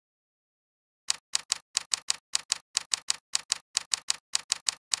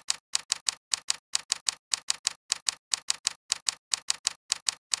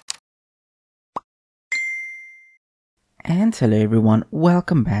And hello everyone,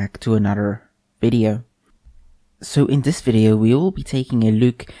 welcome back to another video. So in this video we will be taking a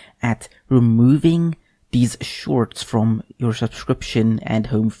look at removing these shorts from your subscription and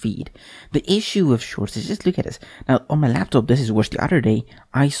home feed. The issue with shorts is, just look at this. Now on my laptop this is worse. The other day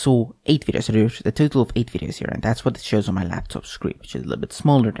I saw 8 videos, so there's a total of 8 videos here, and that's what it shows on my laptop screen, which is a little bit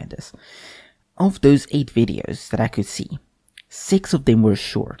smaller than this. Of those 8 videos that I could see, 6 of them were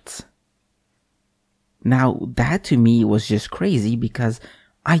shorts. Now, that to me was just crazy because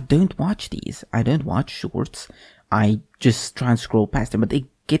I don't watch these. I don't watch shorts. I just try and scroll past them, but it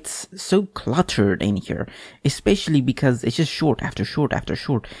gets so cluttered in here, especially because it's just short after short after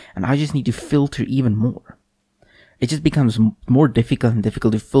short, and I just need to filter even more. It just becomes more difficult and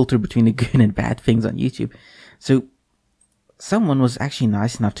difficult to filter between the good and bad things on YouTube. So, someone was actually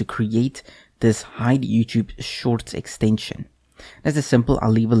nice enough to create this Hide YouTube Shorts extension. That's as simple. I'll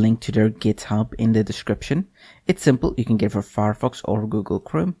leave a link to their GitHub in the description. It's simple. You can get it for Firefox or Google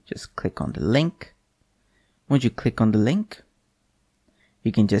Chrome. Just click on the link. Once you click on the link,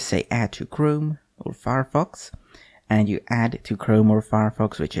 you can just say add to Chrome or Firefox, and you add to Chrome or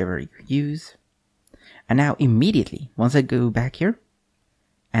Firefox, whichever you use. And now immediately, once I go back here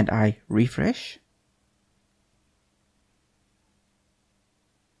and I refresh,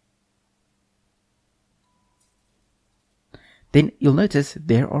 then you'll notice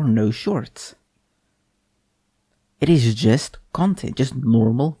there are no shorts. It is just content, just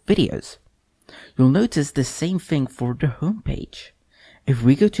normal videos. You'll notice the same thing for the homepage. If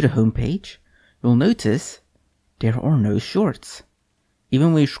we go to the homepage, you'll notice there are no shorts.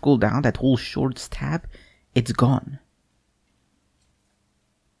 Even when you scroll down, that whole shorts tab, it's gone.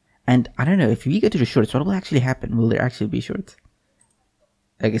 And I don't know, if we go to the shorts, what will actually happen? Will there actually be shorts?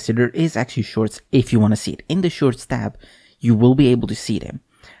 Like I said, there is actually shorts if you want to see it. In the shorts tab, you will be able to see them.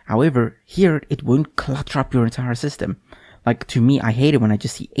 However, here it won't clutter up your entire system. Like, to me, I hate it when I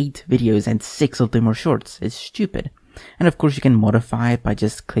just see 8 videos and 6 of them are shorts. It's stupid. And of course you can modify it by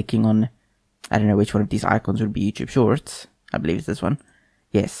just clicking on, I don't know which one of these icons would be YouTube Shorts. I believe it's this one.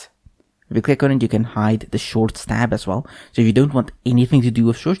 Yes. If you click on it, you can hide the Shorts tab as well. So if you don't want anything to do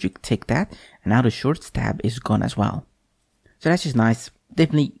with shorts, you can tick that, and now the Shorts tab is gone as well. So that's just nice.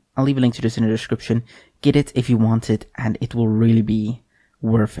 Definitely, I'll leave a link to this in the description. Get it if you want it, and it will really be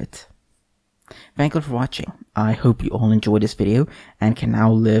worth it. Thank you for watching. I hope you all enjoyed this video and can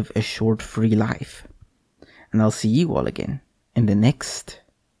now live a short-free life. And I'll see you all again in the next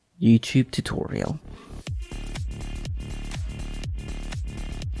YouTube tutorial.